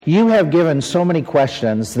You have given so many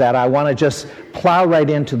questions that I want to just plow right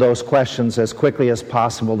into those questions as quickly as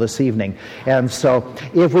possible this evening. And so,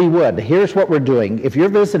 if we would, here's what we're doing. If you're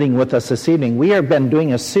visiting with us this evening, we have been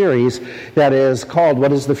doing a series that is called What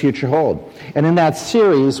Does the Future Hold? And in that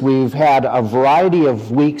series, we've had a variety of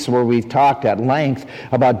weeks where we've talked at length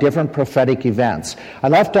about different prophetic events. I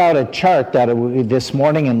left out a chart that this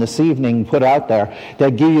morning and this evening put out there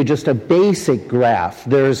that give you just a basic graph.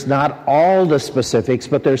 There's not all the specifics,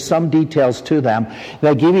 but there's some details to them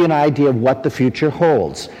that give you an idea of what the future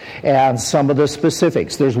holds and some of the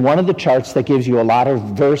specifics. There's one of the charts that gives you a lot of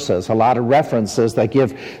verses, a lot of references that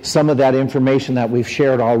give some of that information that we've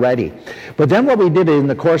shared already. But then what we did in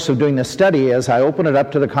the course of doing this study is I opened it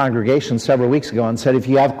up to the congregation several weeks ago and said, if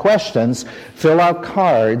you have questions, fill out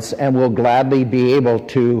cards and we'll gladly be able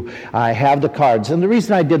to have the cards. And the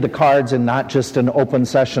reason I did the cards and not just an open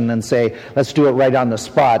session and say, let's do it right on the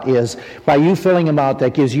spot, is by you filling them out,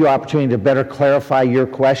 that gives you opportunity to better clarify your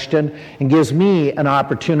question and gives me an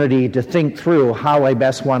opportunity to think through how I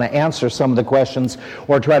best want to answer some of the questions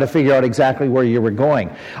or try to figure out exactly where you were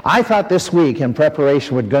going. I thought this week in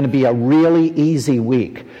preparation was going to be a really easy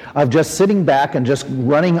week of just sitting back and just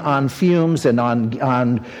running on fumes and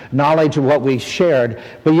on knowledge of what we shared.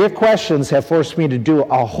 But your questions have forced me to do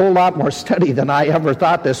a whole lot more study than I ever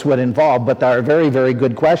thought this would involve, but they are very, very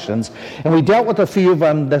good questions. And we dealt with a few of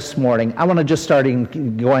them this morning. I want to just start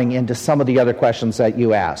going into some of the other questions that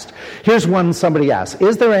you asked. Here's one somebody asked.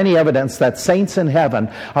 Is there any evidence that saints in heaven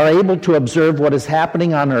are able to observe what is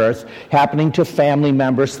happening on earth, happening to family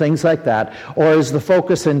members, things like that, or is the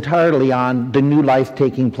focus entirely on the new life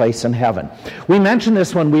taking place in heaven? We mentioned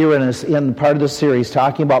this when we were in part of the series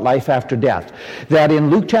talking about life after death, that in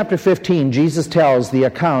Luke chapter 15, Jesus tells the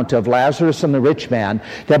account of Lazarus and the rich man,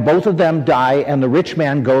 that both of them die and the rich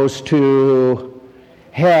man goes to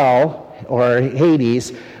hell or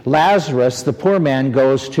Hades. Lazarus, the poor man,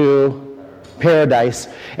 goes to paradise.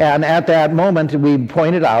 And at that moment, we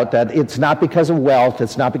pointed out that it's not because of wealth,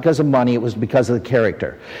 it's not because of money, it was because of the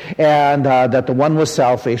character. And that the one was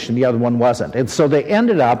selfish and the other one wasn't. And so they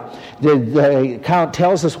ended up, the account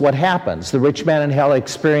tells us what happens. The rich man in hell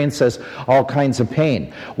experiences all kinds of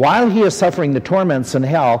pain. While he is suffering the torments in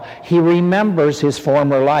hell, he remembers his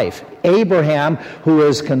former life. Abraham, who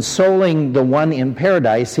is consoling the one in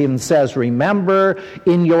paradise, even says, remember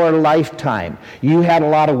in your lifetime, you had a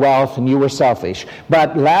lot of wealth and you were selfish.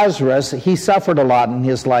 But Lazarus, he suffered a lot in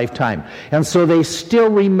his lifetime. And so they still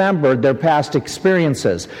remembered their past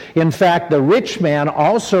experiences. In fact, the rich man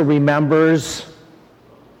also remembers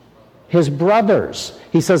his brothers.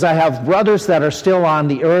 He says, I have brothers that are still on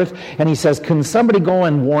the earth. And he says, can somebody go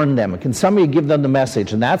and warn them? Can somebody give them the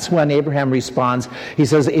message? And that's when Abraham responds. He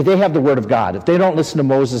says, if they have the word of God, if they don't listen to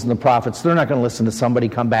Moses and the prophets, they're not going to listen to somebody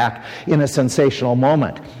come back in a sensational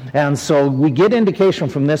moment. And so we get indication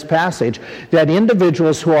from this passage that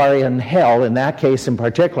individuals who are in hell, in that case in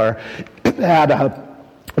particular,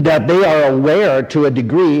 that they are aware to a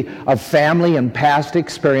degree of family and past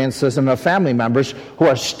experiences and of family members who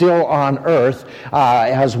are still on earth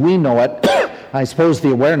as we know it. I suppose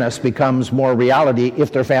the awareness becomes more reality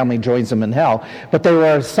if their family joins them in hell. But they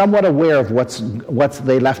were somewhat aware of what's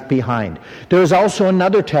they left behind. There's also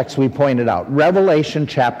another text we pointed out, Revelation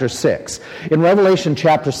chapter 6. In Revelation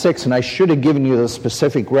chapter 6, and I should have given you the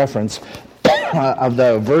specific reference of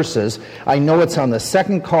the verses. I know it's on the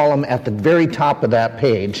second column at the very top of that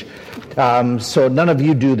page. So none of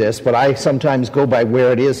you do this, but I sometimes go by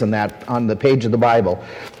where it is on the page of the Bible.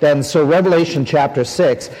 And so Revelation chapter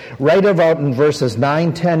 6, right about in verses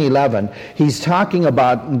 9, 10, 11, he's talking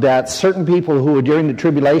about that certain people who during the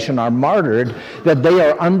tribulation are martyred, that they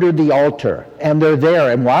are under the altar, and they're there.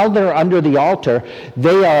 And while they're under the altar,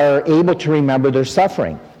 they are able to remember their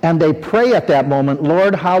suffering. And they pray at that moment,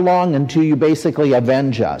 Lord, how long until you basically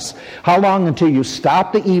avenge us? How long until you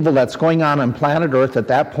stop the evil that's going on planet Earth at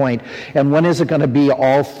that point? And when is it going to be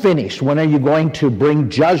all finished? When are you going to bring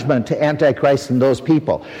judgment to Antichrist and those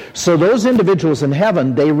people? So those individuals in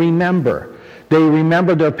heaven, they remember. They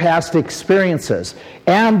remember their past experiences.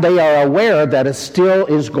 And they are aware that it still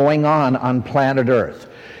is going on planet Earth.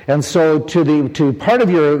 And so to part of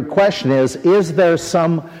your question is there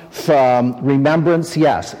some remembrance?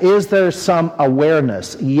 Yes. Is there some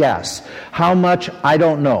awareness? Yes. How much? I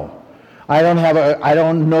don't know. I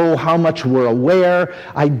don't know how much we're aware.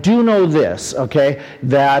 I do know this, okay,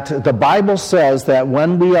 that the Bible says that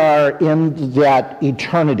when we are in that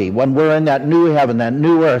eternity, when we're in that new heaven, that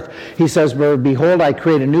new earth, he says, behold, I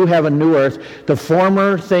create a new heaven, new earth. The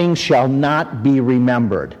former things shall not be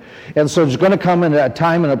remembered. And so there's going to come in a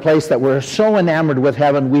time and a place that we're so enamored with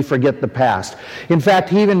heaven, we forget the past. In fact,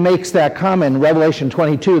 he even makes that comment in Revelation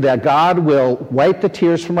 22 that God will wipe the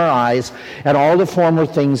tears from our eyes and all the former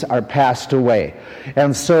things are passed away.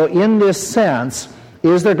 And so in this sense,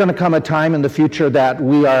 is there going to come a time in the future that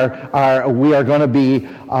we are going to be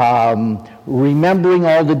remembering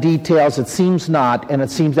all the details? It seems not, and it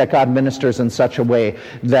seems that God ministers in such a way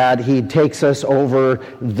that he takes us over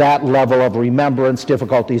that level of remembrance,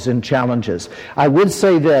 difficulties, and challenges. I would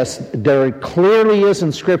say this, there clearly is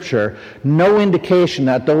in Scripture no indication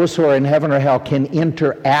that those who are in heaven or hell can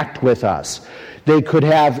interact with us. They could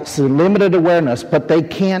have some limited awareness, but they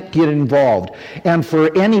can't get involved. And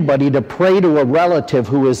for anybody to pray to a relative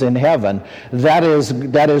who is in heaven, that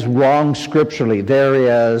is wrong scripturally. There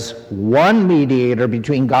is one mediator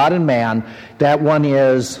between God and man. That one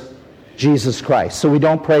is Jesus Christ. So we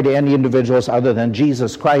don't pray to any individuals other than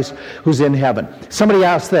Jesus Christ who's in heaven. Somebody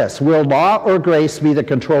asked this, will law or grace be the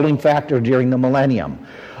controlling factor during the millennium?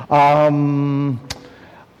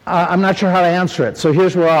 I'm not sure how to answer it, so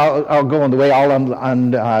here's where I'll go in the way I'll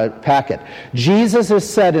unpack it. Jesus is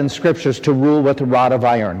said in Scriptures to rule with a rod of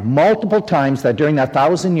iron. Multiple times that during that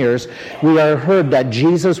 1,000 years, we are heard that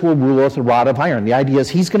Jesus will rule with a rod of iron. The idea is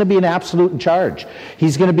he's going to be an absolute in charge.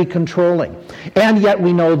 He's going to be controlling. And yet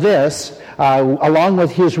we know this, along with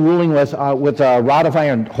his ruling with a rod of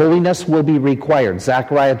iron, holiness will be required.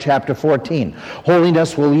 Zechariah chapter 14.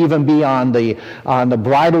 Holiness will even be on the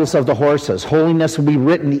bridles of the horses. Holiness will be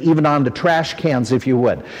written even on the trash cans, if you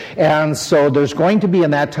would. And so there's going to be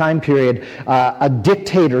in that time period a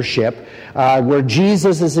dictatorship where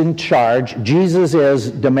Jesus is in charge. Jesus is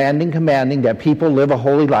commanding that people live a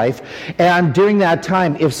holy life. And during that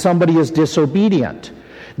time, if somebody is disobedient,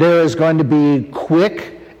 there is going to be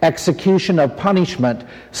quick execution of punishment.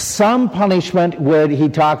 Some punishment where he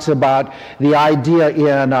talks about the idea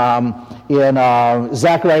in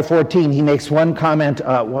Zechariah 14, he makes one comment,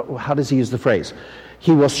 how does he use the phrase?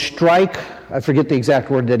 He will strike, I forget the exact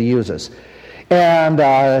word that he uses. And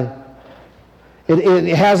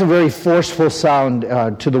it has a very forceful sound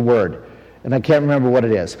to the word. And I can't remember what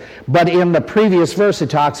it is. But in the previous verse, it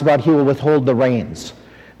talks about he will withhold the rains.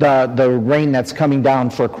 The rain that's coming down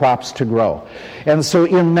for crops to grow. And so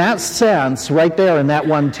in that sense, right there in that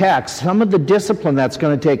one text, some of the discipline that's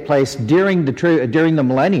going to take place during the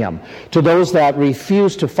millennium to those that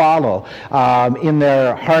refuse to follow in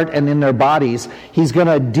their heart and in their bodies, he's going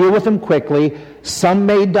to deal with them quickly. Some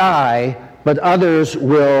may die, but others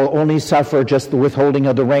will only suffer just the withholding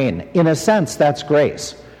of the rain. In a sense, that's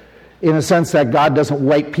grace. In a sense that God doesn't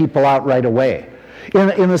wipe people out right away.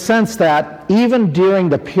 In the sense that even during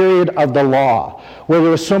the period of the law, where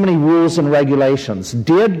there were so many rules and regulations,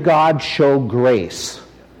 did God show grace?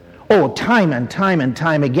 Oh, time and time and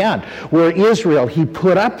time again. Where Israel, he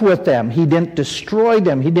put up with them. He didn't destroy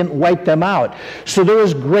them. He didn't wipe them out. So there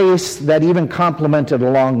was grace that even complemented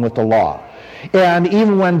along with the law. And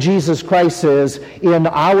even when Jesus Christ is in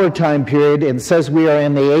our time period and says we are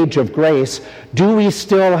in the age of grace, do we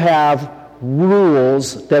still have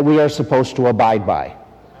rules that we are supposed to abide by?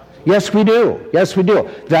 Yes, we do. Yes, we do.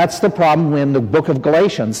 That's the problem in the book of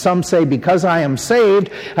Galatians. Some say, because I am saved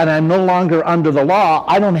and I'm no longer under the law,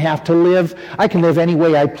 I don't have to live, I can live any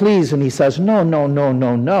way I please. And he says,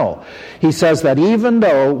 no. He says that even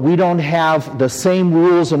though we don't have the same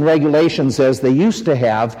rules and regulations as they used to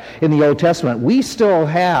have in the Old Testament, we still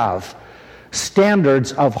have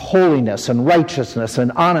standards of holiness and righteousness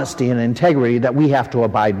and honesty and integrity that we have to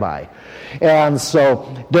abide by. And so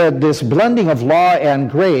this blending of law and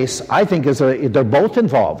grace, I think, they're both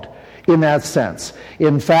involved in that sense.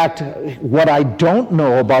 In fact, what I don't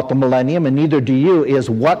know about the millennium, and neither do you, is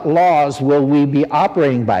what laws will we be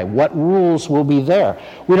operating by? What rules will be there?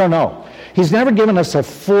 We don't know. He's never given us a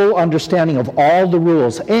full understanding of all the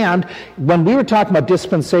rules. And when we were talking about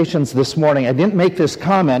dispensations this morning, I didn't make this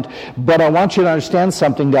comment, but I want you to understand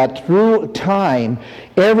something, that through time,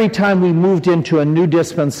 every time we moved into a new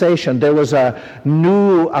dispensation, there was a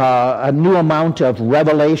new amount of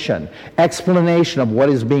revelation, explanation of what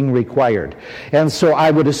is being required. And so I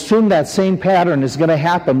would assume that same pattern is going to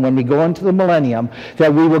happen when we go into the millennium,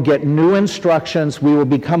 that we will get new instructions, we will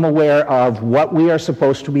become aware of what we are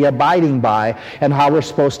supposed to be abiding by and how we're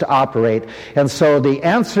supposed to operate. And so the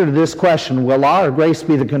answer to this question, will law or grace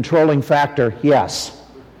be the controlling factor? Yes.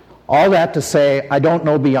 All that to say, I don't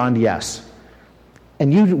know beyond yes.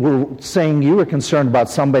 And you were saying you were concerned about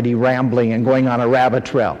somebody rambling and going on a rabbit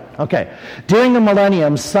trail. Okay. During the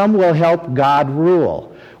millennium, some will help God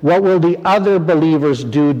rule. What will the other believers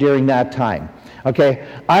do during that time? Okay,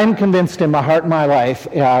 I'm convinced in my heart and my life,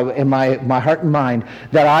 in my heart and mind,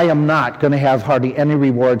 that I am not going to have hardly any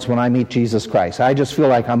rewards when I meet Jesus Christ. I just feel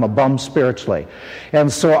like I'm a bum spiritually.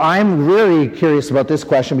 And so I'm really curious about this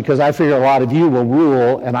question because I figure a lot of you will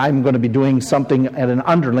rule and I'm going to be doing something at an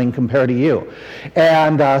underling compared to you.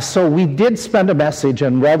 And so we did spend a message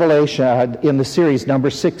in Revelation in the series number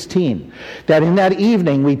 16 that in that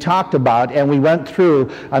evening we talked about and we went through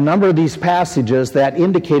a number of these passages that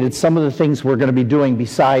indicated some of the things we're going to be doing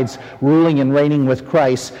besides ruling and reigning with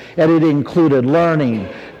Christ, and it included learning,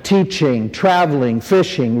 teaching, traveling,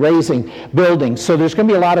 fishing, raising, building. So there's going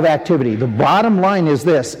to be a lot of activity. The bottom line is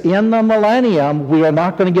this: in the millennium, we are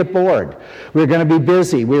not going to get bored. We're going to be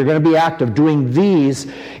busy. We're going to be active doing these.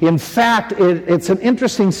 In fact, it's an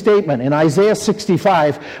interesting statement. In Isaiah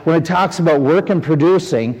 65, when it talks about work and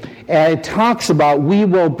producing, it talks about we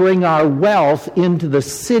will bring our wealth into the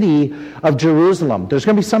city of Jerusalem. There's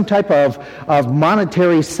going to be some type of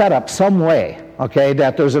monetary setup some way. Okay,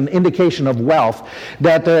 that there's an indication of wealth,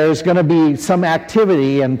 that there's going to be some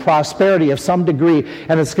activity and prosperity of some degree,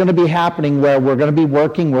 and it's going to be happening where we're going to be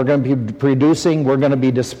working, we're going to be producing, we're going to be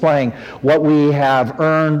displaying what we have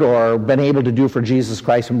earned or been able to do for Jesus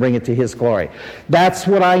Christ and bring it to His glory. That's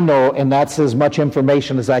what I know, and that's as much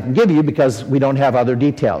information as I can give you because we don't have other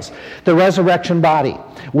details. The resurrection body.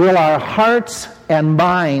 Will our hearts and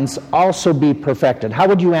minds also be perfected? How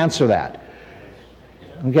would you answer that?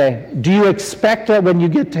 Okay, do you expect that when you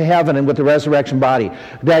get to heaven and with the resurrection body,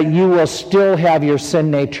 that you will still have your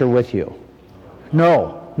sin nature with you?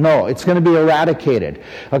 No, it's going to be eradicated.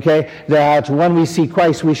 Okay, that when we see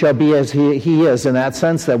Christ, we shall be as He is, in that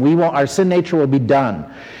sense that our sin nature will be done.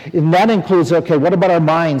 And that includes, okay, what about our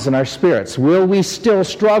minds and our spirits? Will we still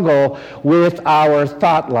struggle with our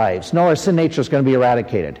thought lives? No, our sin nature is going to be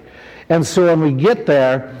eradicated. And so when we get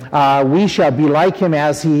there, we shall be like Him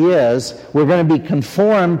as He is. We're going to be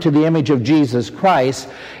conformed to the image of Jesus Christ.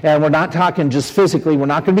 And we're not talking just physically. We're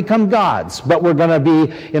not going to become gods. But we're going to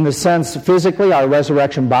be, in the sense, physically, our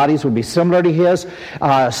resurrection bodies will be similar to His.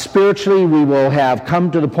 Spiritually, we will have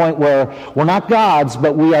come to the point where we're not gods,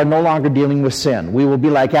 but we are no longer dealing with sin. We will be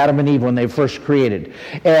like Adam and Eve when they first created.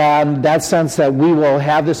 And that sense that we will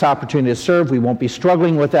have this opportunity to serve. We won't be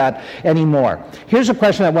struggling with that anymore. Here's a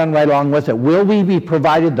question that went right along with it. Will we be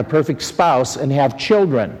provided the perfect spouse and have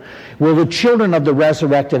children? Will the children of the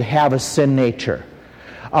resurrected have a sin nature?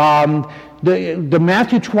 The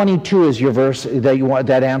Matthew 22 is your verse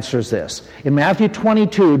that answers this. In Matthew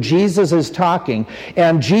 22, Jesus is talking,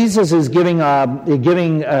 and Jesus is giving an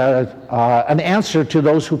answer to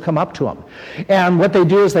those who come up to Him. And what they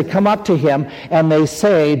do is they come up to Him and they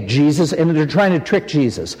say, Jesus, and they're trying to trick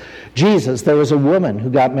Jesus. Jesus, there was a woman who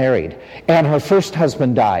got married, and her first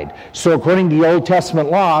husband died. So according to the Old Testament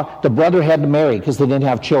law, the brother had to marry because they didn't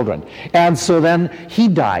have children. And so then he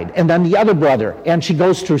died, and then the other brother, and she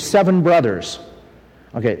goes through 7 brothers.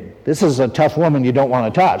 Okay, this is a tough woman you don't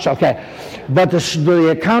want to touch. Okay, but the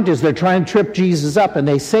account is they're trying to trip Jesus up, and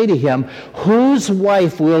they say to Him, whose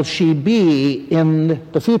wife will she be in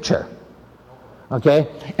the future? Okay,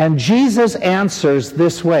 and Jesus answers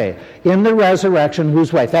this way. In the resurrection,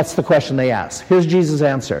 whose wife? That's the question they ask. Here's Jesus'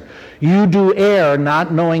 answer. You do err,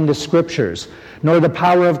 not knowing the Scriptures, nor the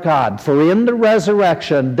power of God. For in the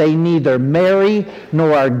resurrection they neither marry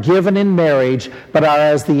nor are given in marriage, but are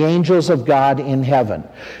as the angels of God in heaven.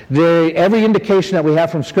 Every indication that we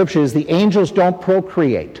have from Scripture is the angels don't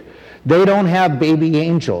procreate. They don't have baby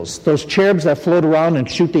angels. Those cherubs that float around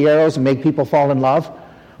and shoot the arrows and make people fall in love,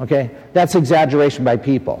 okay, that's exaggeration by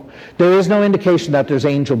people. There is no indication that there's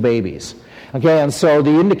angel babies. Okay, and so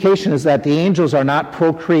the indication is that the angels are not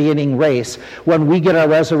procreating race. When we get our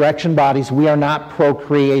resurrection bodies, we are not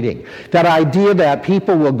procreating. That idea that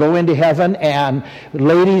people will go into heaven and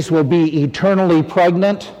ladies will be eternally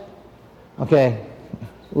pregnant, okay,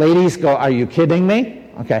 ladies go, are you kidding me?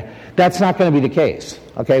 Okay, that's not going to be the case.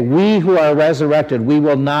 Okay, we who are resurrected, we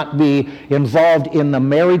will not be involved in the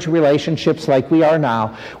marriage relationships like we are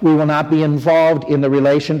now. We will not be involved in the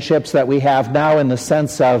relationships that we have now in the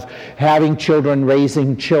sense of having children,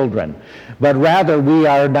 raising children. But rather, we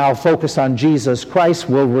are now focused on Jesus Christ.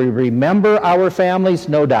 Will we remember our families?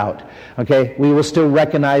 No doubt. Okay, we will still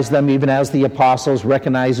recognize them even as the apostles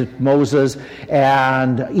recognized Moses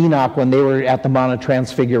and Enoch when they were at the Mount of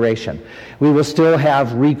Transfiguration. We will still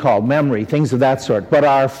have recall, memory, things of that sort. But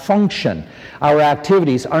our function, our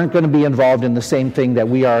activities aren't going to be involved in the same thing that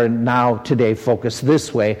we are now today focused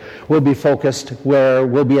this way. We'll be focused where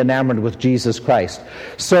we'll be enamored with Jesus Christ.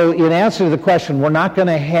 So in answer to the question, we're not going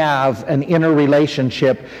to have an inner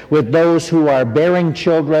relationship with those who are bearing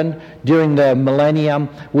children during the millennium.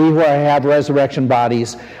 We who have resurrection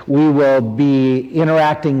bodies, we will be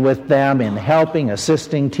interacting with them in helping,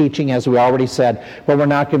 assisting, teaching, as we already said, but we're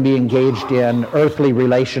not going to be engaged in earthly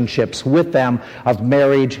relationships with them of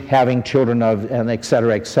marriage, having children, and et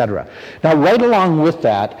cetera, et cetera. Now, right along with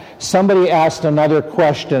that, somebody asked another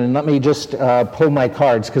question, and let me just pull my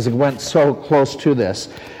cards because it went so close to this.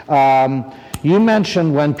 You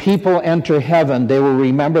mentioned when people enter heaven, they will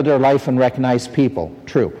remember their life and recognize people.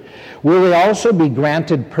 True. Will they also be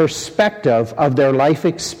granted perspective of their life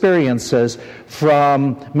experiences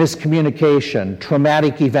from miscommunication,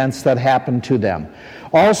 traumatic events that happened to them?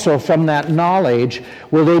 Also, from that knowledge,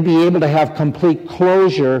 will they be able to have complete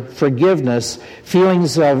closure, forgiveness,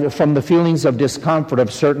 from the feelings of discomfort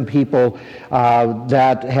of certain people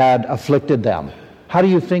that had afflicted them? How do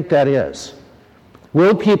you think that is?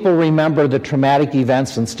 Will people remember the traumatic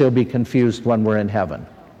events and still be confused when we're in heaven?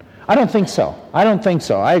 I don't think so.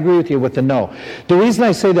 I agree with you with the no. The reason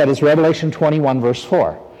I say that is Revelation 21, verse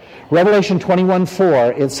 4. Revelation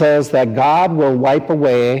 21:4, it says that God will wipe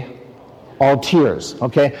away all tears,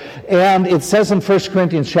 okay? And it says in 1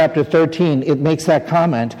 Corinthians chapter 13, it makes that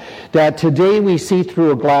comment that today we see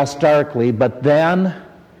through a glass darkly, but then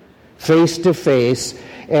face to face,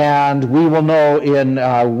 and we will know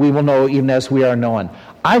even as we are known.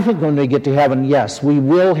 I think when we get to heaven, yes, we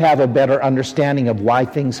will have a better understanding of why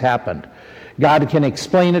things happened. God can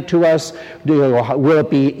explain it to us. Will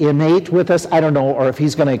it be innate with us? I don't know, or if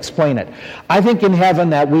He's going to explain it. I think in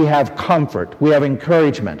heaven that we have comfort, we have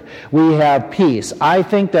encouragement, we have peace. I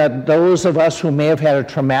think that those of us who may have had a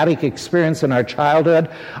traumatic experience in our childhood,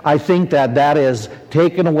 I think that that is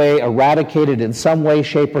taken away, eradicated in some way,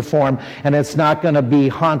 shape, or form, and it's not going to be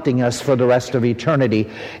haunting us for the rest of eternity.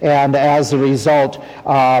 And as a result,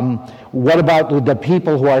 what about the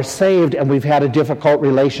people who are saved and we've had a difficult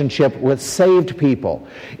relationship with saved people?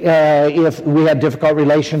 If we had difficult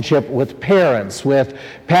relationship with parents, with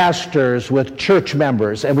pastors, with church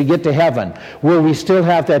members, and we get to heaven, will we still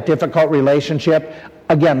have that difficult relationship?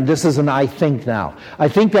 Again, this is an I think now. I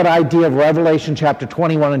think that idea of Revelation chapter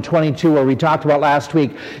 21 and 22, where we talked about last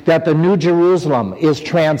week, that the New Jerusalem is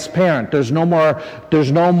transparent. There's no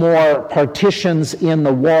more partitions in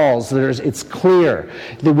the walls. It's clear.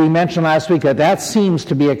 We mentioned last week that seems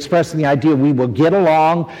to be expressing the idea we will get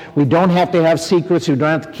along. We don't have to have secrets. We don't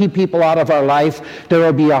have to keep people out of our life. There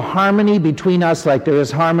will be a harmony between us like there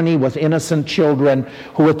is harmony with innocent children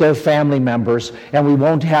who with their family members, and we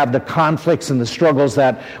won't have the conflicts and the struggles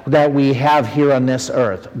that we have here on this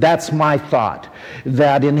earth. That's my thought,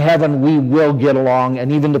 that in heaven we will get along,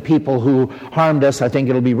 and even the people who harmed us, I think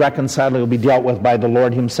it'll be reconciled, it'll be dealt with by the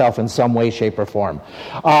Lord Himself in some way, shape, or form.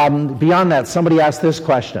 Beyond that, somebody asked this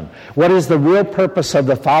question: what is the real purpose of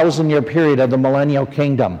the 1,000-year period of the millennial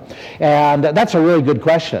kingdom? And that's a really good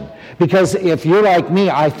question, because if you're like me,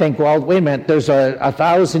 I think, well, wait a minute, there's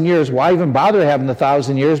 1,000 years. Why even bother having the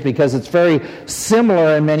 1,000 years? Because it's very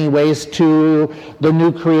similar in many ways to the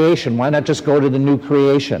new creation. Why not just go to the new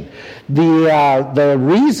creation? The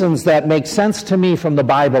reasons that make sense to me from the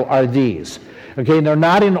Bible are these. Okay, they're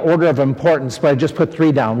not in order of importance, but I just put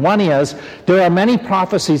three down. One is, there are many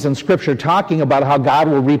prophecies in Scripture talking about how God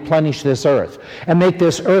will replenish this earth and make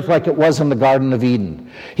this earth like it was in the Garden of Eden.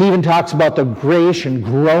 He even talks about the creation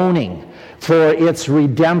groaning for its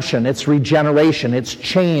redemption, its regeneration, its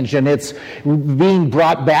change, and its being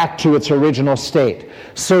brought back to its original state.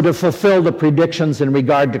 So to fulfill the predictions in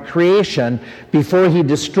regard to creation, before He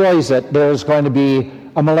destroys it, there's going to be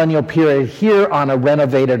a millennial period here on a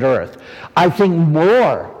renovated earth. I think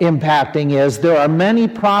more impacting is there are many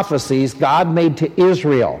prophecies God made to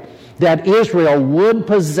Israel that Israel would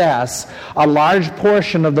possess a large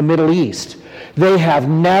portion of the Middle East. They have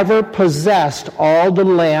never possessed all the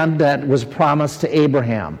land that was promised to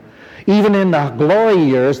Abraham. Even in the glory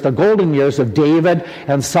years, the golden years of David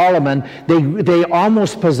and Solomon, they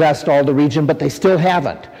almost possessed all the region, but they still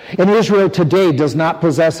haven't. And Israel today does not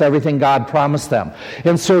possess everything God promised them.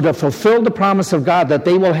 And so to fulfill the promise of God that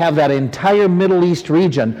they will have that entire Middle East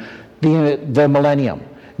region, the millennium,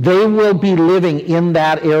 They will be living in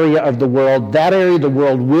that area of the world. That area of the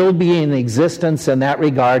world will be in existence in that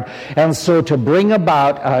regard. And so to bring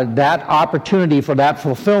about that opportunity for that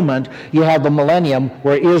fulfillment, you have the millennium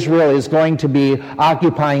where Israel is going to be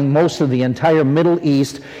occupying most of the entire Middle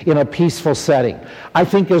East in a peaceful setting. I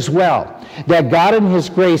think as well that God in His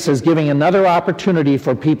grace is giving another opportunity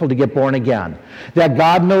for people to get born again. That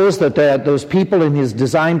God knows that those people in His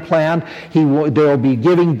design plan, they will be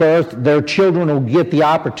giving birth. Their children will get the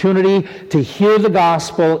opportunity to hear the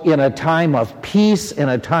gospel in a time of peace, in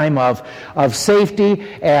a time of safety.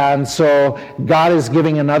 And so God is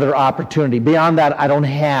giving another opportunity. Beyond that, I don't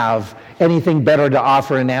have anything better to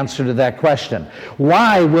offer in answer to that question.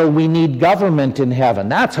 Why will we need government in heaven?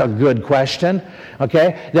 That's a good question.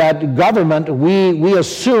 Okay? That government, we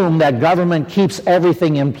assume that government keeps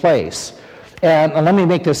everything in place. And let me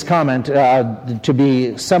make this comment to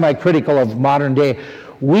be semi-critical of modern day.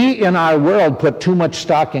 We in our world put too much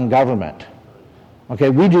stock in government.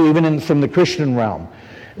 Okay, we do even from the Christian realm.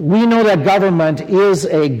 We know that government is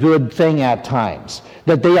a good thing at times,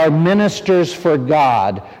 that they are ministers for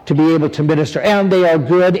God to be able to minister, and they are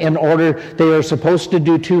good in order, they are supposed to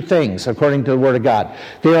do two things according to the Word of God.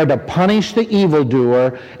 They are to punish the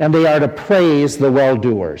evildoer, and they are to praise the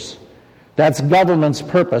well-doers. That's government's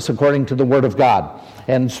purpose according to the Word of God.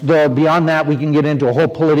 And beyond that, we can get into a whole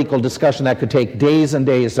political discussion that could take days and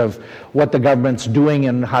days of what the government's doing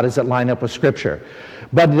and how does it line up with Scripture.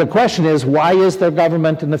 But the question is, why is there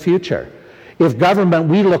government in the future? If government,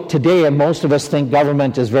 we look today and most of us think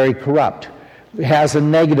government is very corrupt. It has a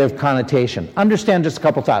negative connotation. Understand just a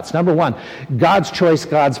couple thoughts. Number one, God's choice,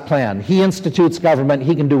 God's plan. He institutes government.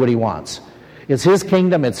 He can do what He wants. It's His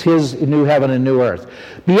kingdom. It's His new heaven and new earth.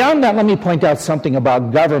 Beyond that, let me point out something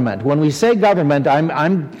about government. When we say government,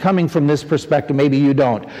 I'm coming from this perspective. Maybe you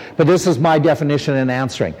don't. But this is my definition in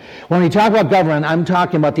answering. When we talk about government, I'm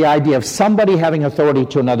talking about the idea of somebody having authority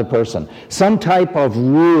to another person. Some type of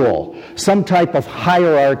rule. Some type of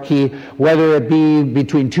hierarchy, whether it be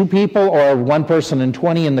between two people or one person and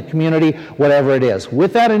 20 in the community, whatever it is.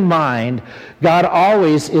 With that in mind, God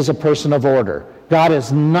always is a person of order. God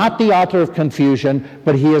is not the author of confusion,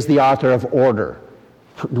 but He is the author of order.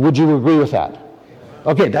 Would you agree with that?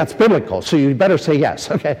 Okay, that's biblical, so you better say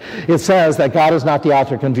yes. Okay, it says that God is not the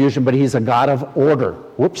author of confusion, but He's a God of order.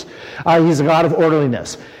 He's a God of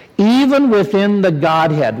orderliness. Even within the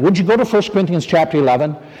Godhead, would you go to 1 Corinthians chapter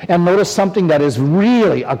 11 and notice something that is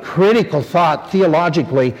really a critical thought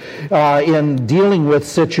theologically in dealing with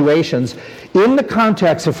situations. In the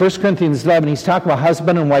context of 1 Corinthians 11, he's talking about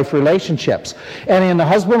husband and wife relationships. And in the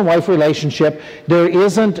husband and wife relationship, there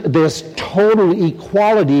isn't this total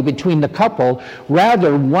equality between the couple.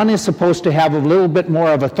 Rather, one is supposed to have a little bit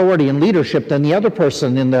more of authority and leadership than the other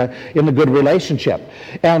person in the good relationship.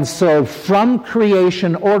 And so from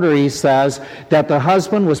creation order, he says that the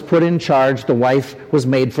husband was put in charge, the wife was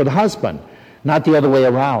made for the husband, not the other way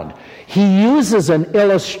around. He uses an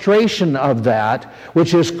illustration of that,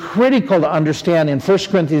 which is critical to understand in 1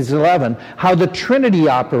 Corinthians 11, how the Trinity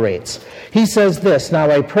operates. He says this, "Now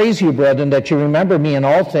I praise you, brethren, that you remember me in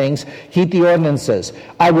all things, keep the ordinances.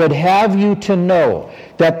 I would have you to know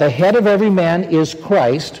that the head of every man is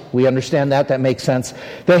Christ." We understand that makes sense.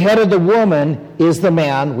 The head of the woman is the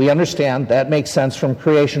man. We understand that makes sense from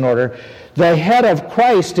creation order. The head of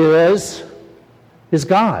Christ is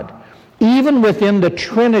God. Even within the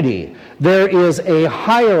Trinity, there is a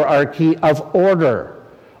hierarchy of order,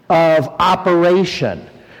 of operation.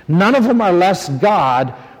 None of them are less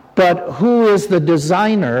God, but who is the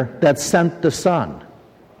designer that sent the Son?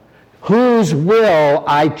 Whose will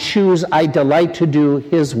I choose, I delight to do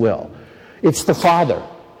His will. It's the Father.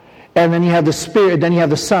 And then you have the Spirit, then you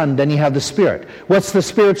have the Son, then you have the Spirit. What's the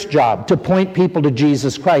Spirit's job? To point people to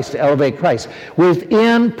Jesus Christ, to elevate Christ.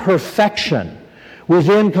 Within perfection,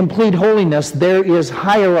 within complete holiness, there is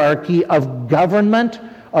hierarchy of government,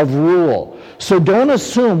 of rule. So don't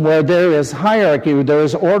assume where there is hierarchy, where there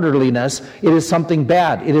is orderliness, it is something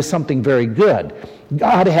bad. It is something very good.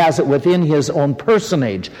 God has it within His own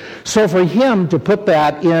personage. So for Him to put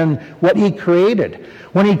that in what He created,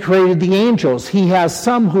 when He created the angels, He has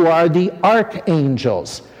some who are the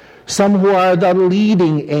archangels, some who are the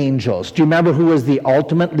leading angels. Do you remember who was the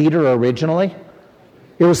ultimate leader originally?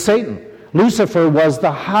 It was Satan. Lucifer was the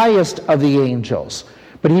highest of the angels,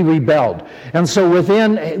 but he rebelled. And so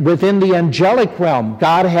within the angelic realm,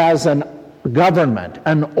 God has an government,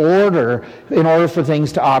 an order, in order for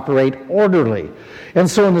things to operate orderly. And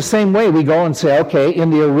so in the same way, we go and say, okay, in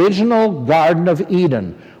the original Garden of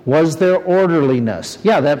Eden, was there orderliness?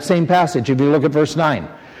 Yeah, that same passage, if you look at verse 9.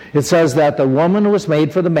 It says that the woman was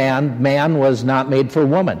made for the man, man was not made for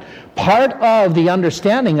woman. Part of the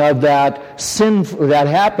understanding of that sin that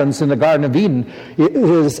happens in the Garden of Eden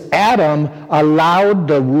is Adam allowed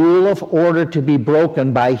the rule of order to be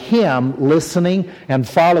broken by him listening and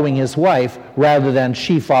following his wife rather than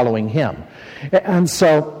she following him. And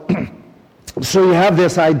so you have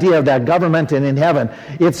this idea of that government and in heaven.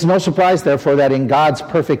 It's no surprise, therefore, that in God's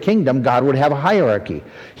perfect kingdom, God would have a hierarchy.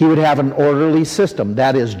 He would have an orderly system.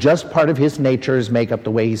 That is just part of his nature, his makeup,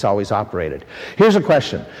 the way he's always operated. Here's a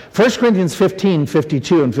question. 1 Corinthians 15,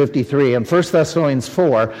 52 and 53, and 1 Thessalonians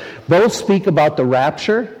 4 both speak about the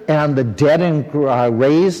rapture and the dead and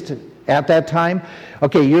raised at that time.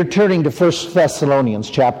 Okay, you're turning to 1 Thessalonians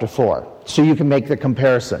chapter 4, so you can make the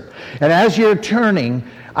comparison. And as you're turning,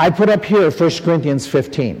 I put up here 1 Corinthians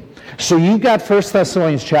 15. So you've got 1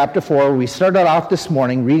 Thessalonians chapter 4. We started off this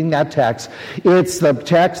morning reading that text. It's the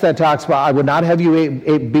text that talks about, I would not have you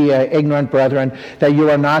be ignorant, brethren, that you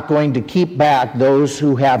are not going to keep back those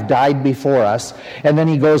who have died before us. And then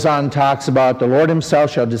he goes on and talks about the Lord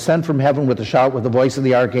himself shall descend from heaven with a shout, with the voice of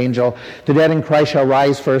the archangel. The dead in Christ shall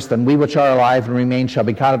rise first, and we which are alive and remain shall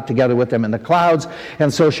be caught up together with them in the clouds,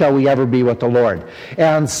 and so shall we ever be with the Lord.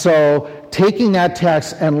 And so taking that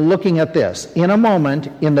text and looking at this, in a moment,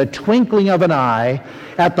 in the twinkling of an eye,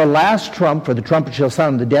 at the last trump, for the trumpet shall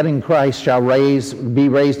sound, the dead in Christ shall be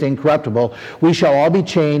raised incorruptible. We shall all be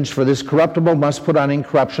changed, for this corruptible must put on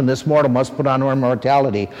incorruption, this mortal must put on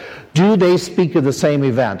immortality. Do they speak of the same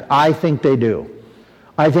event? I think they do.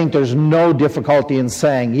 I think there's no difficulty in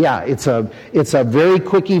saying, yeah, it's a very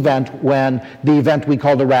quick event, when the event we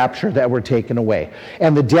call the rapture, that we're taken away.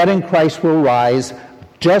 And the dead in Christ will rise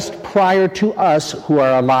just prior to us who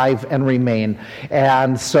are alive and remain.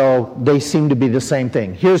 And so they seem to be the same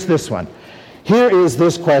thing. Here's this one. Here is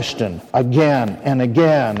this question again and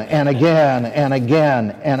again and again and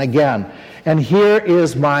again and again. And here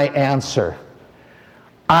is my answer.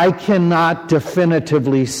 I cannot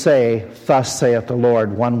definitively say, thus saith the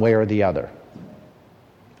Lord, one way or the other.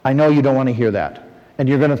 I know you don't want to hear that. And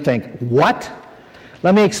you're going to think, what?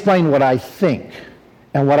 Let me explain what I think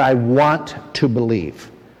and what I want to believe.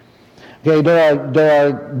 Okay, there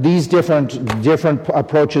are these different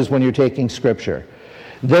approaches when you're taking Scripture.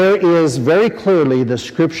 There is very clearly, the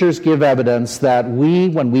Scriptures give evidence that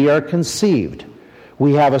when we are conceived,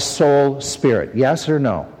 we have a soul spirit. Yes or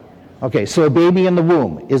no? Okay, so a baby in the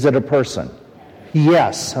womb, is it a person?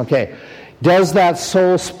 Yes. Okay. Does that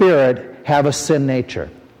soul spirit have a sin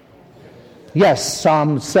nature? Yes,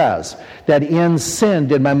 Psalm says that in sin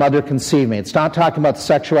did my mother conceive me. It's not talking about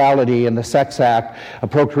sexuality and the sex act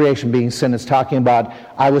of procreation being sin. It's talking about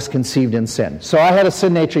I was conceived in sin. So I had a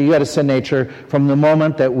sin nature, you had a sin nature from the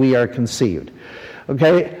moment that we are conceived.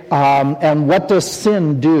 Okay, and what does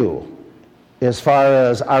sin do as far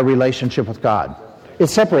as our relationship with God? It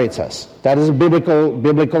separates us. That is a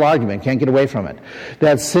biblical argument. Can't get away from it.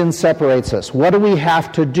 That sin separates us. What do we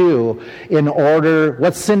have to do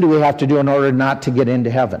what sin do we have to do in order not to get into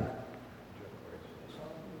heaven?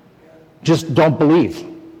 Just don't believe.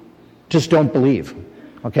 Just don't believe.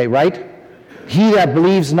 Okay, right? He that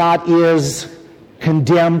believes not is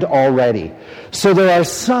condemned already. So there are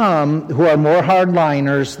some who are more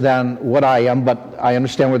hardliners than what I am, but I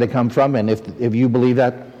understand where they come from, and if you believe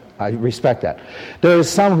that, I respect that. There is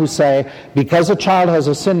some who say, because a child has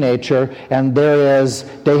a sin nature and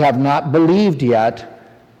they have not believed yet,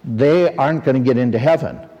 they aren't going to get into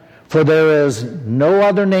heaven. For there is no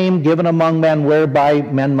other name given among men whereby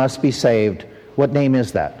men must be saved. What name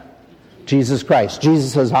is that? Jesus Christ.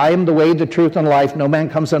 Jesus says, I am the way, the truth, and life. No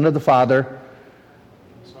man comes unto the Father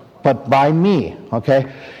but by me.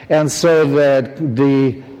 Okay? And so that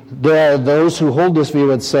there are those who hold this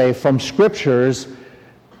view and say, from Scriptures,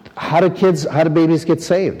 how do babies get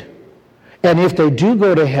saved? And if they do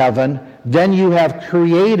go to heaven, then you have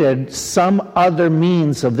created some other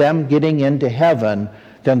means of them getting into heaven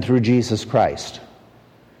than through Jesus Christ.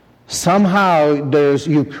 Somehow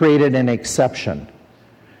you've created an exception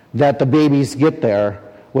that the babies get there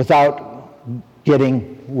without getting,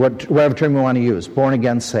 whatever term you want to use, born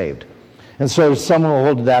again, saved. And so some will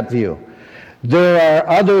hold to that view. There are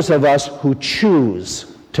others of us who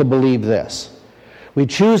choose to believe this. We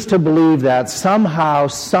choose to believe that somehow,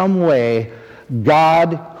 some way,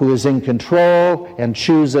 God, who is in control and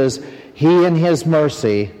chooses, He in His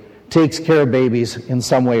mercy takes care of babies in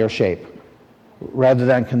some way or shape, rather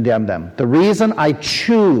than condemn them. The reason I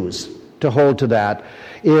choose to hold to that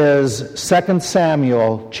is 2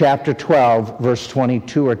 Samuel chapter 12, verse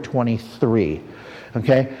 22 or 23.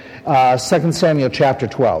 Okay? 2 Samuel chapter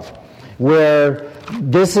 12. where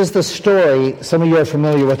this is the story. Some of you are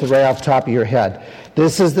familiar with it right off the top of your head.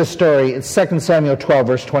 This is the story. It's 2 Samuel 12,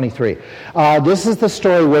 verse 23. This is the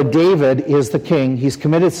story where David is the king. He's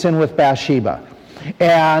committed sin with Bathsheba,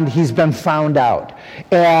 and he's been found out.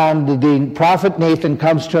 And the prophet Nathan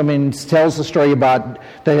comes to him and tells the story about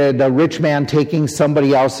the rich man taking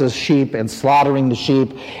somebody else's sheep and slaughtering the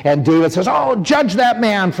sheep. And David says, "Oh, judge that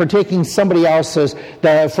man for taking somebody else's,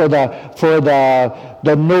 for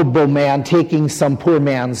the noble man taking some poor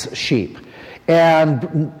man's sheep."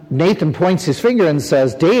 And Nathan points his finger and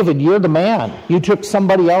says, "David, you're the man. You took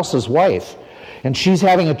somebody else's wife, and she's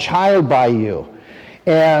having a child by you."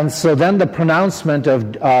 And so then the pronouncement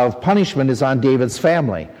of punishment is on David's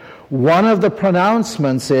family. One of the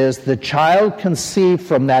pronouncements is the child conceived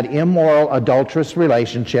from that immoral, adulterous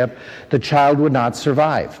relationship, the child would not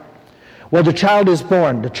survive. Well, the child is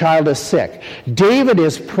born. The child is sick. David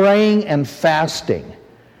is praying and fasting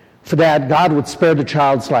for that God would spare the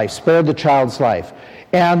child's life.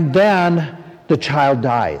 And then the child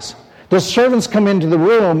dies. The servants come into the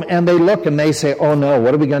room and they look and they say, "Oh no,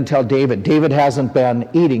 what are we going to tell David? David hasn't been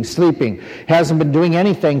eating, sleeping, hasn't been doing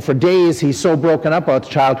anything for days. He's so broken up about the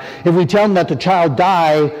child. If we tell him that the child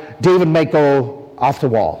died, David might go off the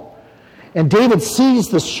wall." And David sees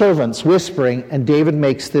the servants whispering, and David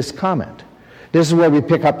makes this comment. This is where we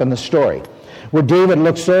pick up in the story, where David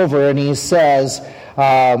looks over and he says,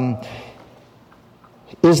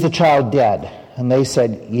 "Is the child dead?" And they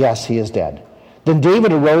said, "Yes, he is dead." Then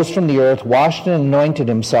David arose from the earth, washed and anointed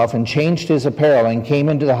himself, and changed his apparel, and came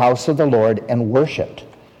into the house of the Lord and worshipped.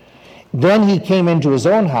 Then he came into his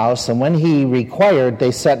own house, and when he required, they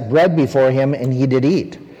set bread before him, and he did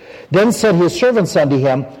eat. Then said his servants unto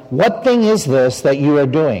him, "What thing is this that you are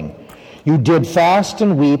doing? You did fast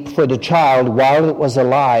and weep for the child while it was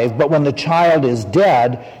alive, but when the child is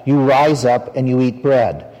dead, you rise up and you eat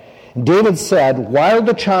bread." And David said, "While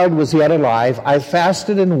the child was yet alive, I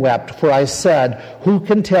fasted and wept, for I said, who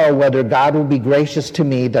can tell whether God will be gracious to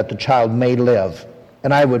me that the child may live?"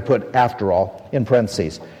 And I would put "after all" in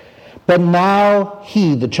parentheses. "But now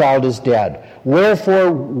the child is dead.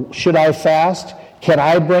 Wherefore should I fast? Can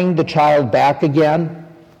I bring the child back again?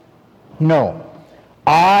 No.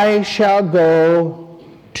 I shall go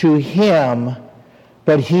to him,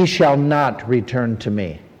 but he shall not return to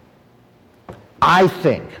me."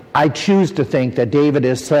 I choose to think that David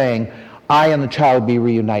is saying, I and the child be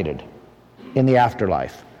reunited in the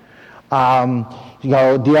afterlife. The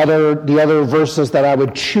other verses that I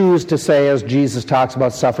would choose to say as Jesus talks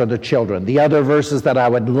about suffer the children. The other verses that I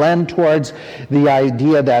would lend towards the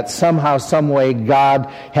idea that somehow, some way, God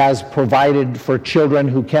has provided for children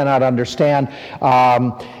who cannot understand.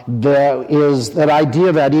 There is that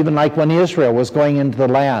idea that even like when Israel was going into the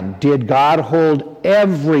land, did God hold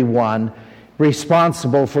everyone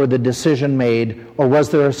responsible for the decision made, or was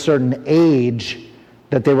there a certain age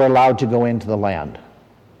that they were allowed to go into the land?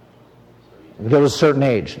 There was a certain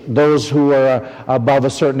age. Those who were above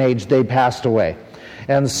a certain age, they passed away.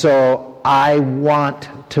 And so I want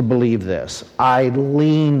to believe this. I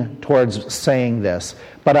lean towards saying this,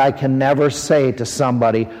 but I can never say to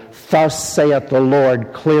somebody, "Thus saith the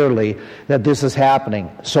Lord," clearly that this is happening.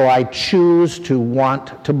 So I choose to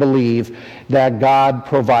want to believe that God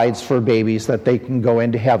provides for babies that they can go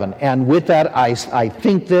into heaven. And with that, I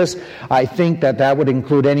think that would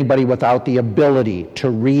include anybody without the ability to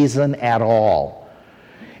reason at all.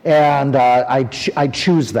 And I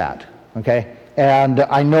choose that, okay? And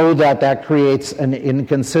I know that creates an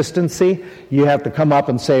inconsistency. You have to come up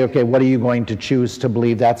and say, okay, what are you going to choose to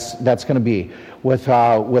believe that's going to be with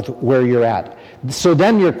where you're at? So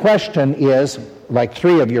then your question is, like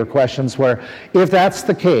three of your questions, where if that's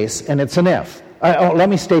the case, and it's an if. Let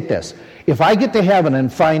me state this. If I get to heaven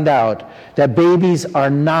and find out that babies are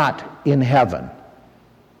not in heaven,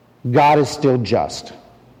 God is still just.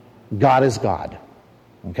 God is God.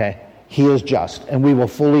 Okay? He is just, and we will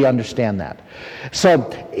fully understand that. So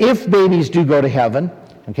if babies do go to heaven,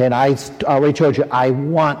 okay, and I already told you, I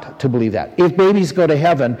want to believe that. If babies go to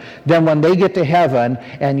heaven, then when they get to heaven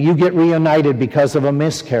and you get reunited because of a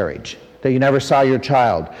miscarriage, that you never saw your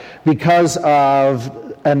child, because of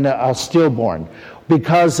a stillborn,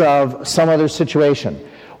 because of some other situation,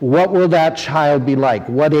 what will that child be like?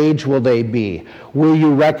 What age will they be? Will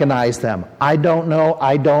you recognize them? I don't know.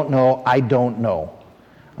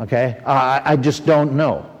 Okay? I just don't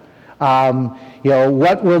know.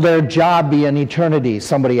 What will their job be in eternity?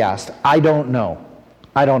 Somebody asked. I don't know.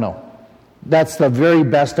 That's the very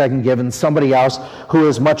best I can give, and somebody else who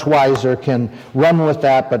is much wiser can run with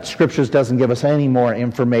that, but Scriptures doesn't give us any more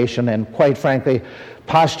information, and quite frankly,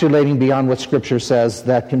 postulating beyond what Scripture says.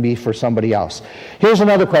 That can be for somebody else. Here's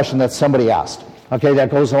another question that somebody asked. Okay, that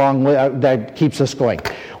goes along with, that keeps us going.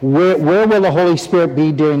 Where will the Holy Spirit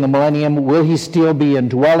be during the millennium? Will he still be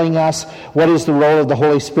indwelling us? What is the role of the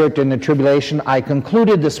Holy Spirit in the tribulation? I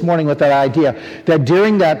concluded this morning with that idea that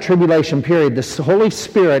during that tribulation period, the Holy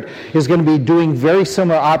Spirit is going to be doing very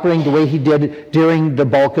similar, operating the way he did during the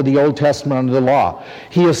bulk of the Old Testament under the law.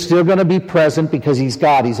 He is still going to be present because he's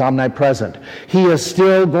God. He's omnipresent. He is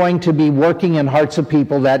still going to be working in hearts of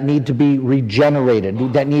people that need to be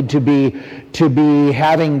regenerated, that need to be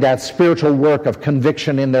having that spiritual work of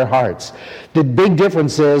conviction in their hearts. The big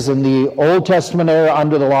difference is in the Old Testament era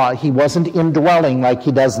under the law, he wasn't indwelling like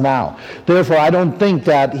he does now. Therefore, I don't think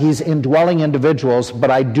that he's indwelling individuals, but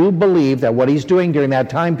I do believe that what he's doing during that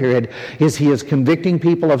time period is he is convicting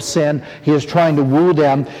people of sin. He is trying to woo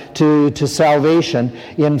them to salvation.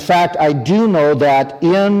 In fact, I do know that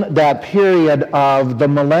in that period of the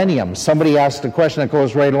millennium, somebody asked a question that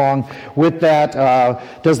goes right along with that,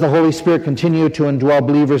 does the Holy Spirit continue to indwell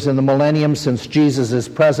believers in the millennium since Jesus is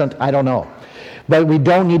present? I don't know. But we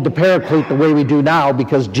don't need the paraclete the way we do now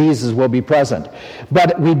because Jesus will be present.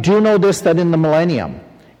 But we do know this, that in the millennium,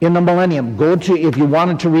 go to, if you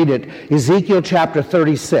wanted to read it, Ezekiel chapter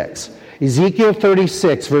 36. Ezekiel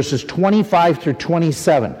 36, verses 25 through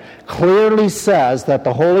 27, clearly says that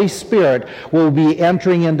the Holy Spirit will be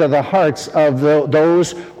entering into the hearts of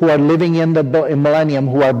those who are living in the millennium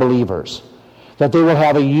who are believers. That they will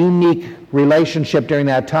have a unique relationship during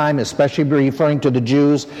that time, especially referring to the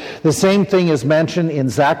Jews. The same thing is mentioned in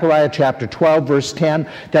Zechariah chapter 12, verse 10,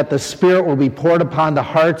 that the Spirit will be poured upon the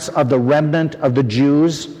hearts of the remnant of the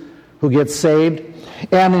Jews who get saved.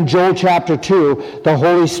 And in Joel chapter 2, the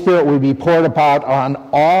Holy Spirit will be poured about on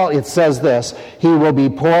all, it says this, he will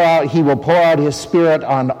pour out his Spirit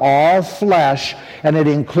on all flesh, and it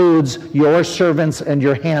includes your servants and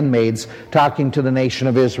your handmaids, talking to the nation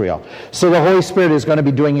of Israel. So the Holy Spirit is going to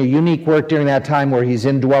be doing a unique work during that time where he's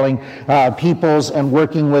indwelling peoples and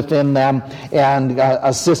working within them and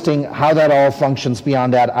assisting. How that all functions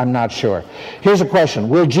beyond that, I'm not sure. Here's a question.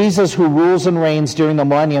 Will Jesus, who rules and reigns during the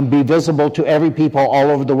millennium, be visible to every people all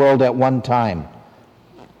over the world at one time?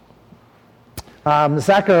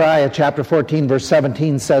 Zechariah chapter 14 verse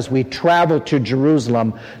 17 says we travel to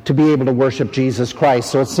Jerusalem to be able to worship Jesus Christ.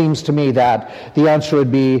 So it seems to me that the answer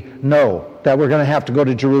would be no, that we're going to have to go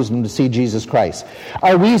to Jerusalem to see Jesus Christ.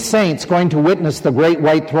 Are we saints going to witness the great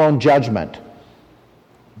white throne judgment?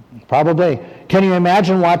 Probably. Can you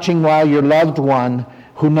imagine watching while your loved one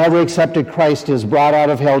who never accepted Christ is brought out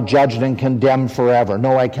of hell, judged and condemned forever?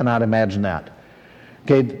 No, I cannot imagine that.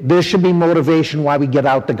 Okay, this should be motivation why we get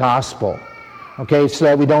out the gospel. Okay, so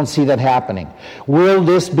that we don't see that happening. Will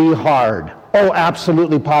this be hard? Oh,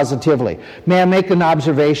 absolutely, positively. May I make an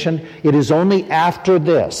observation? It is only after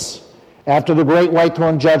this, after the great white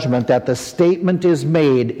throne judgment, that the statement is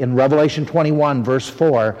made in Revelation 21, verse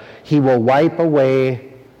 4, he will wipe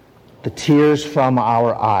away the tears from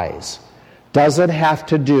our eyes. Does it have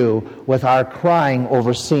to do with our crying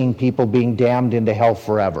over seeing people being damned into hell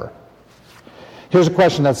forever? Here's a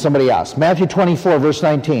question that somebody asked. Matthew 24, verse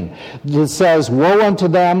 19. It says, woe unto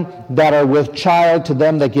them that are with child, to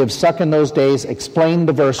them that give suck in those days. Explain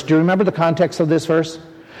the verse. Do you remember the context of this verse?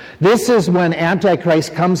 This is when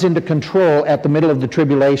Antichrist comes into control at the middle of the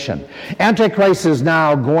tribulation. Antichrist is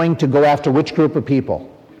now going to go after which group of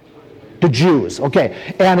people? The Jews.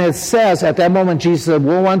 Okay. And it says at that moment, Jesus said,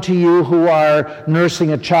 woe unto you who are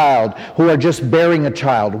nursing a child, who are just bearing a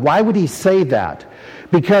child. Why would he say that?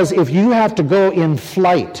 Because if you have to go in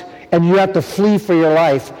flight and you have to flee for your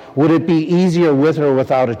life, would it be easier with or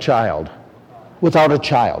without a child? Without a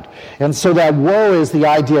child. And so that woe is the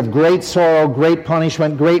idea of great sorrow, great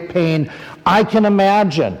punishment, great pain. I can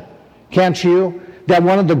imagine, can't you, that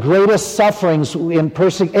one of the greatest sufferings in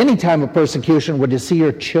any time of persecution would to see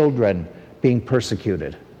your children being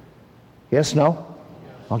persecuted. Yes, no?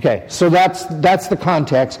 Okay, so that's the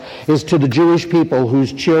context, is to the Jewish people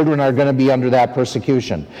whose children are going to be under that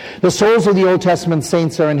persecution. The souls of the Old Testament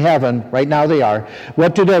saints are in heaven. Right now they are.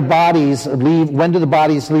 What do their bodies leave? When do the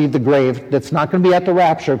bodies leave the grave? That's not going to be at the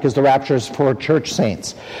rapture, because the rapture is for church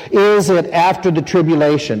saints. Is it after the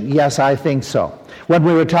tribulation? Yes, I think so. When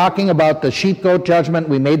we were talking about the sheep-goat judgment,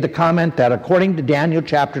 we made the comment that according to Daniel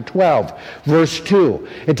chapter 12, verse 2,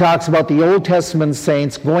 it talks about the Old Testament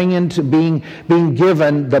saints going into being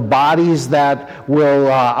given the bodies that will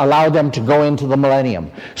allow them to go into the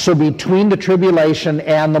millennium. So between the tribulation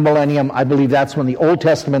and the millennium, I believe that's when the Old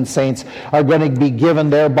Testament saints are going to be given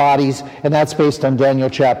their bodies, and that's based on Daniel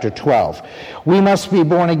chapter 12. We must be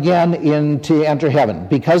born again to enter heaven.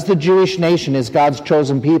 Because the Jewish nation is God's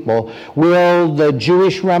chosen people, will the the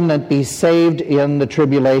Jewish remnant be saved in the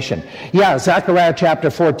tribulation? Yeah, Zechariah chapter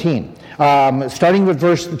 14. Starting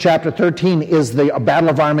with chapter 13 is the Battle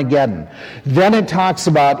of Armageddon. Then it talks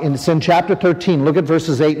about, it's in chapter 13, look at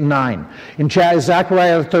verses 8 and 9. In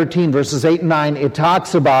Zechariah 13, verses 8 and 9, it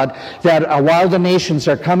talks about that while the nations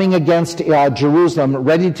are coming against Jerusalem,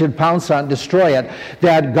 ready to pounce on and destroy it,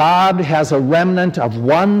 that God has a remnant of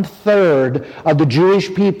 1/3 of the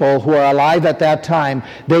Jewish people who are alive at that time.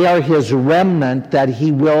 They are his remnant that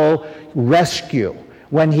he will rescue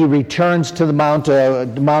when he returns to the Mount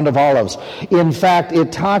of Olives. In fact,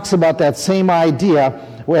 it talks about that same idea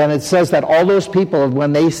when it says that all those people,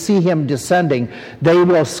 when they see him descending, they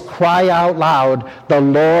will cry out loud, "The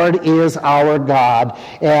Lord is our God."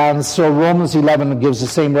 And so Romans 11 gives the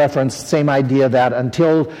same reference, same idea, that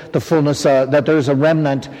until the fullness, that there's a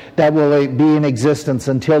remnant that will be in existence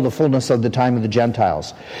until the fullness of the time of the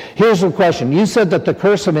Gentiles. Here's the question. You said that the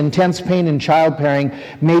curse of intense pain in childbearing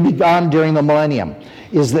may be gone during the millennium.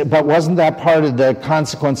 But wasn't that part of the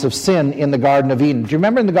consequence of sin in the Garden of Eden? Do you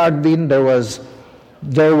remember in the Garden of Eden there was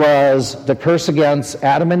the curse against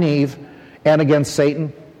Adam and Eve and against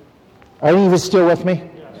Satan? Are any of you still with me?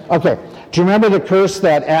 Okay. Do you remember the curse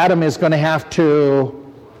that Adam is going to have to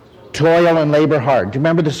toil and labor hard? Do you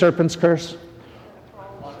remember the serpent's curse?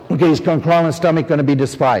 Okay, he's going to crawl on his stomach, going to be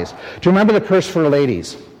despised. Do you remember the curse for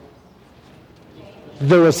ladies?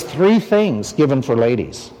 There was 3 things given for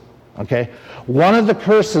ladies. Okay? One of the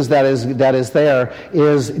curses that is there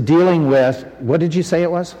is dealing with, what did you say it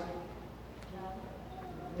was?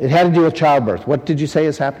 It had to do with childbirth. What did you say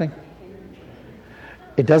is happening?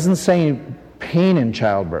 It doesn't say pain in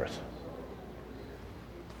childbirth.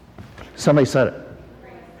 Somebody said it.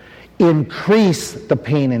 Increase the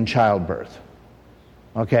pain in childbirth.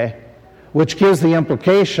 Okay? Which gives the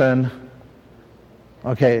implication,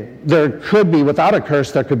 okay, there could be, without a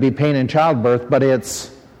curse, there could be pain in childbirth, but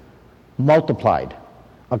it's multiplied,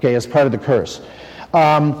 okay, as part of the curse.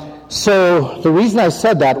 So the reason I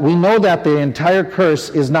said that, we know that the entire curse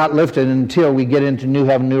is not lifted until we get into new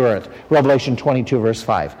heaven, new earth, Revelation 22, verse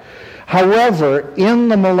 5. However, in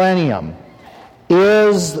the millennium,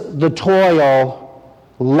 is the toil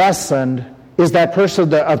lessened, is that curse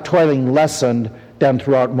of toiling lessened than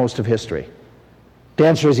throughout most of history? The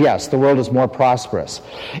answer is yes, the world is more prosperous.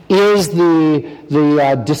 Is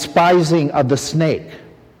the despising of the snake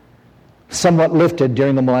somewhat lifted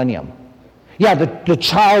during the millennium? Yeah, the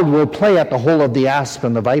child will play at the hole of the asp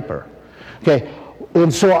and the viper. Okay,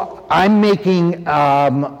 and so I'm making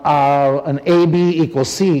an AB equals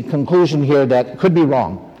C conclusion here that could be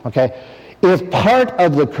wrong. Okay, if part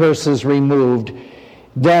of the curse is removed,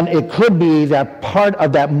 then it could be that part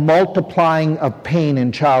of that multiplying of pain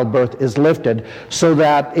in childbirth is lifted so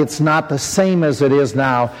that it's not the same as it is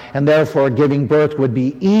now, and therefore giving birth would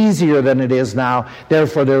be easier than it is now,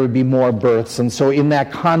 therefore there would be more births. And so in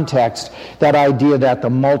that context, that idea that the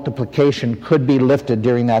multiplication could be lifted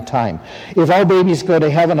during that time. If all babies go to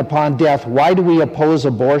heaven upon death, why do we oppose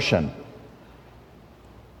abortion?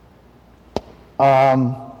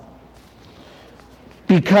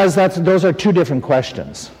 Because those are 2 different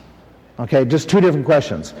questions. Okay, just 2 different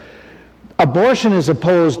questions. Abortion is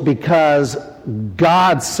opposed because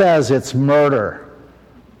God says it's murder.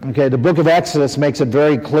 Okay, the book of Exodus makes it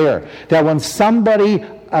very clear that when somebody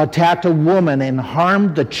attacked a woman and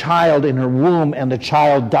harmed the child in her womb and the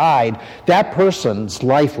child died, that person's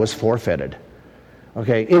life was forfeited.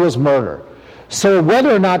 Okay, it was murder. So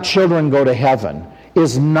whether or not children go to heaven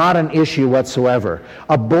is not an issue whatsoever.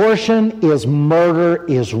 Abortion is murder,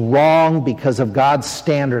 is wrong because of God's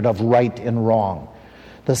standard of right and wrong.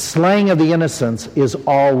 The slaying of the innocents is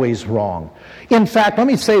always wrong. In fact, let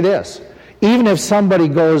me say this. Even if somebody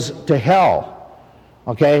goes to hell,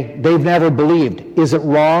 okay, they've never believed, is it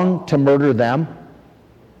wrong to murder them?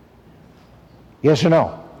 Yes or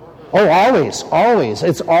no? Oh, always, always.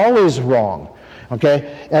 It's always wrong.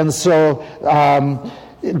 Okay? And so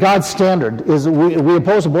God's standard is, we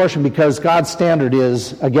oppose abortion because God's standard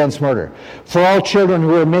is against murder. For all children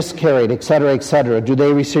who are miscarried, etc., do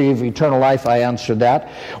they receive eternal life? I answered that.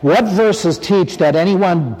 What verses teach that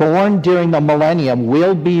anyone born during the millennium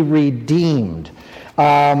will be redeemed?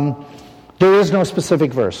 There is no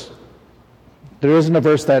specific verse. There isn't a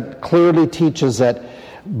verse that clearly teaches it,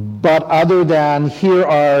 but other than, here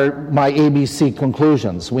are my ABC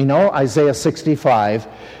conclusions. We know Isaiah 65,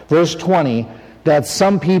 verse 20, that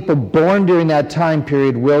some people born during that time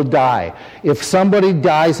period will die. If somebody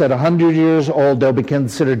dies at 100 years old, they'll be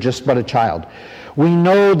considered just but a child. We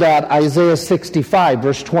know that Isaiah 65,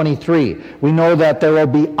 verse 23, we know that there will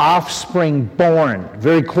be offspring born.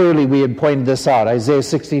 Very clearly we had pointed this out. Isaiah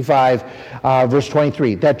 65, verse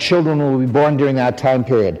 23, that children will be born during that time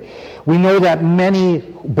period. We know that many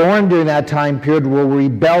born during that time period will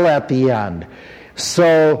rebel at the end.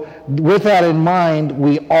 So with that in mind,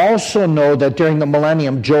 we also know that during the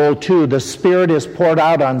millennium, Joel 2, the Spirit is poured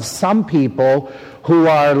out on some people who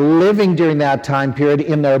are living during that time period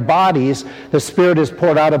in their bodies. The Spirit is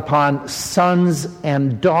poured out upon sons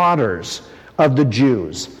and daughters of the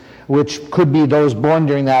Jews, which could be those born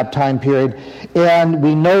during that time period. And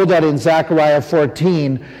we know that in Zechariah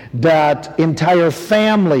 14 that entire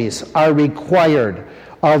families are required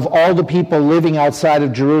of all the people living outside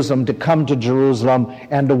of Jerusalem to come to Jerusalem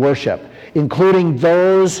and to worship, including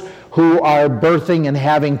those who are birthing and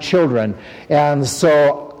having children. And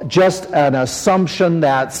so just an assumption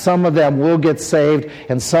that some of them will get saved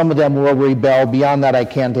and some of them will rebel. Beyond that, I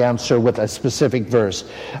can't answer with a specific verse.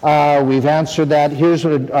 We've answered that. Here's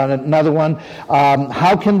another one.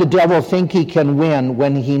 How can the devil think he can win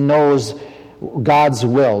when he knows God's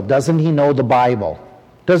will? Doesn't he know the Bible?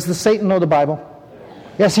 Does Satan know the Bible?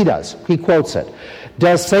 Yes, he does. He quotes it.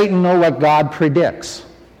 Does Satan know what God predicts?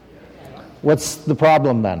 What's the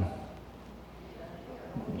problem then?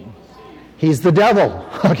 He's the devil.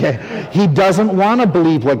 Okay. He doesn't want to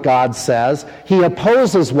believe what God says. He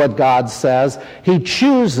opposes what God says. He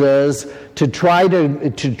chooses to try to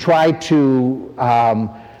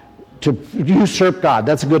usurp God.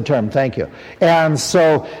 That's a good term. Thank you. And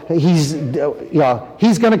so he's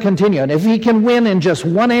going to continue. And if he can win in just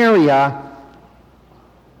one area,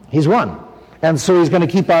 he's won. And so he's going to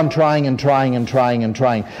keep on trying and trying and trying and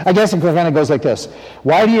trying. I guess it kind of goes like this.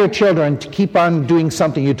 Why do your children keep on doing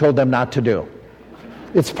something you told them not to do?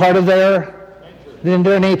 It's part of their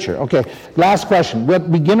nature. Okay, last question.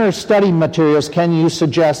 What beginner study materials can you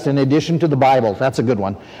suggest in addition to the Bible? That's a good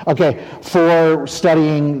one. Okay, for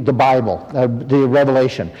studying the Bible, the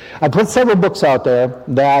Revelation. I put several books out there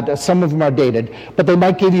that some of them are dated, but they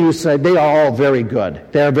might give you, they are all very good.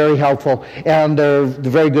 They're very helpful, and they're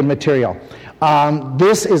very good material.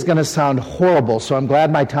 This is going to sound horrible, so I'm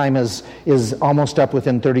glad my time is almost up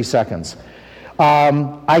within 30 seconds.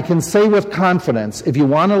 I can say with confidence, if you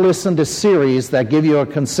want to listen to series that give you a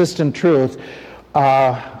consistent truth,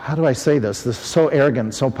 how do I say this? This is so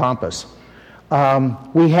arrogant, so pompous.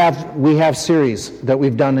 We have series that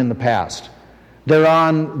we've done in the past. They're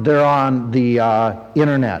on the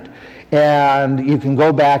internet. And you can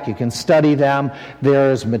go back, you can study them.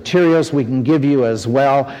 There's materials we can give you as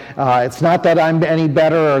well. It's not that I'm any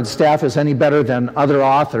better or the staff is any better than other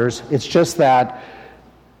authors. It's just that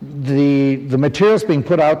the materials being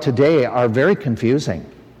put out today are very confusing.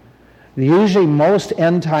 Usually most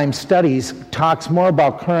end-time studies talks more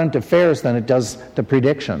about current affairs than it does the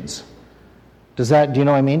predictions. Do you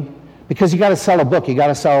know what I mean? Because you got to sell a book, you got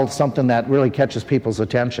to sell something that really catches people's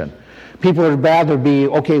attention. People would rather be,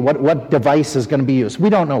 okay, what device is going to be used?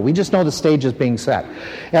 We don't know. We just know the stage is being set.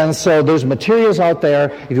 And so there's materials out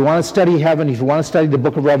there. If you want to study heaven, if you want to study the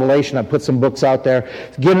book of Revelation, I put some books out there.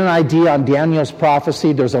 Get an idea on Daniel's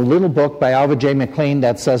prophecy. There's a little book by Alva J. McLean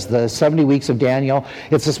that says the 70 weeks of Daniel.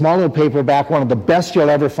 It's a small little paperback, one of the best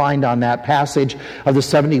you'll ever find on that passage of the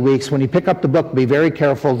 70 weeks. When you pick up the book, be very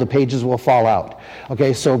careful. The pages will fall out.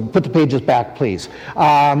 Okay, so put the pages back, please.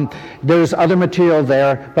 There's other material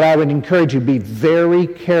there, but I would encourage you be very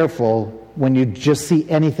careful when you just see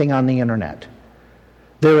anything on the internet.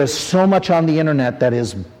 There is so much on the internet that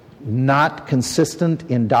is not consistent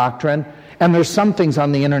in doctrine, and there's some things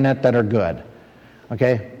on the internet that are good.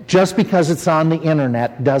 Okay? Just because it's on the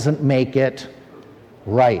internet doesn't make it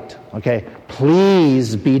right. Okay?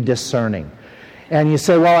 Please be discerning. And you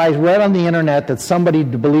say, well, I read on the internet that somebody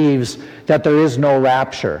believes that there is no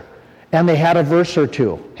rapture, and they had a verse or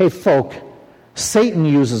two. Hey, folk, Satan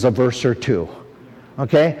uses a verse or two.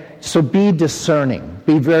 Okay? So be discerning.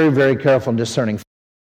 Be very, very careful and discerning.